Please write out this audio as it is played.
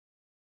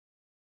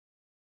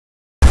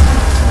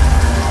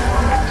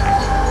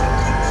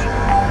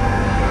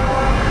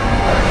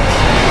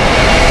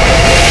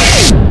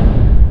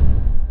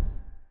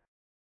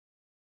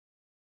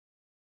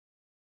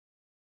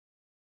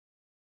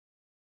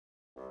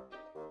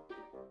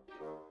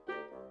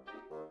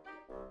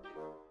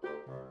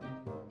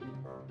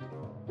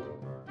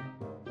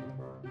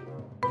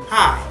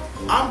Hi,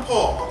 I'm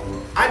Paul.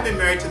 I've been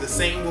married to the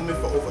same woman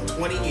for over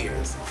 20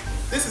 years.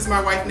 This is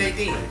my wife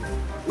Nadine.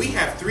 We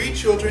have 3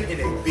 children in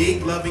a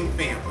big loving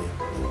family.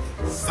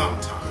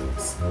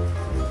 Sometimes.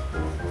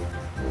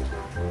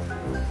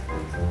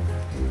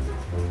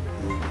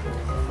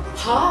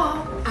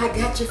 Paul, I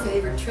got your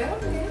favorite trail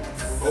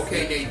mix.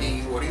 Okay,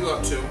 Nadine, what are you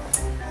up to?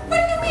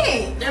 What do you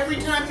mean? Every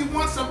time you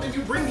want something,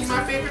 you bring me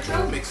my favorite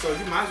trail mix, so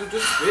you might as well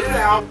just spit it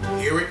out.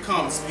 Here it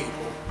comes,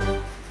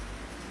 people.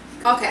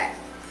 Okay.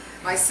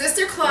 My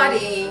sister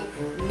Claudine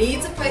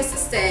needs a place to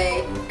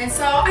stay, and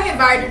so I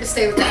invited her to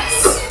stay with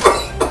us.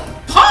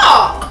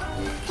 Paul!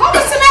 Paul,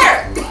 what's the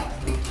matter?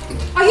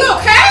 Are you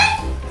okay?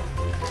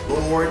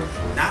 Lord,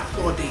 not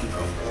Claudine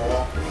of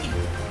all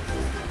people.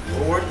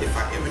 Lord, if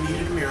I ever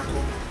needed a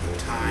miracle, the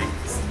time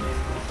is now.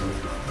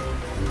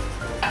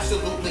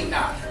 Absolutely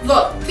not.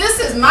 Look, this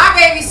is my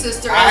baby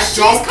sister, and she's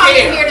don't coming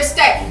care. here to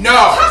stay. No.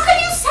 How can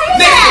you say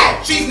that?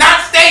 Listen, she's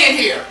not staying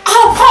here.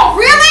 Oh, Paul,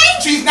 really?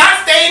 She's not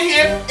staying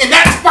here, and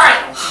that's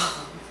final.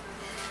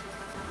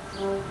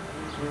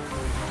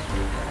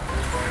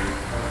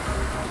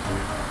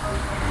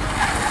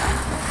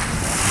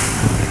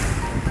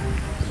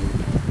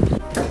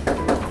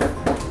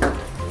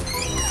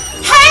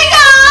 Hey,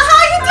 y'all,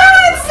 how you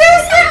doing,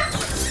 sister?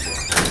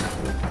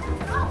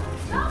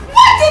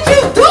 What did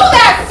you do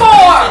that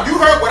for? You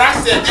heard what I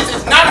said. This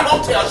is not a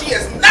hotel. She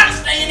is not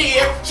staying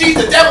here. She's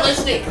the devil in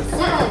sneakers.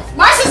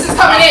 My sister's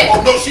coming in.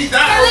 Oh, no, she's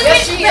not.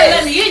 Yes, she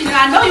Let is. me in.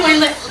 I know you ain't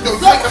let. No,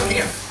 you ain't come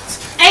here.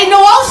 Ain't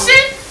no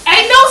ocean.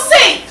 Ain't no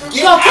sea.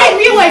 Get So keep out.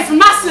 me away from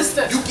my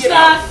sister. You get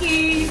out.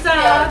 Yes, let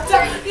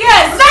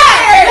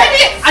me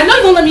in. I know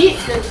you gonna let me in.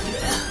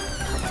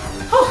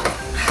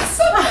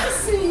 So good to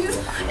see you.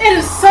 It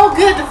is so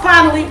good to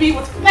finally be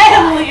with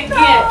family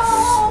again.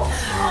 Oh,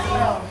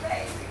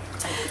 baby.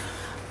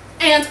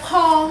 And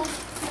Paul.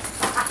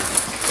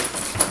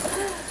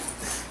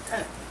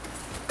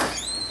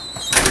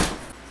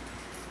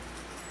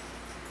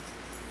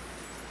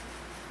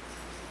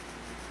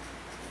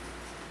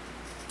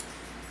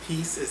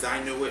 Peace as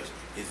I know it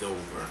is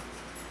over.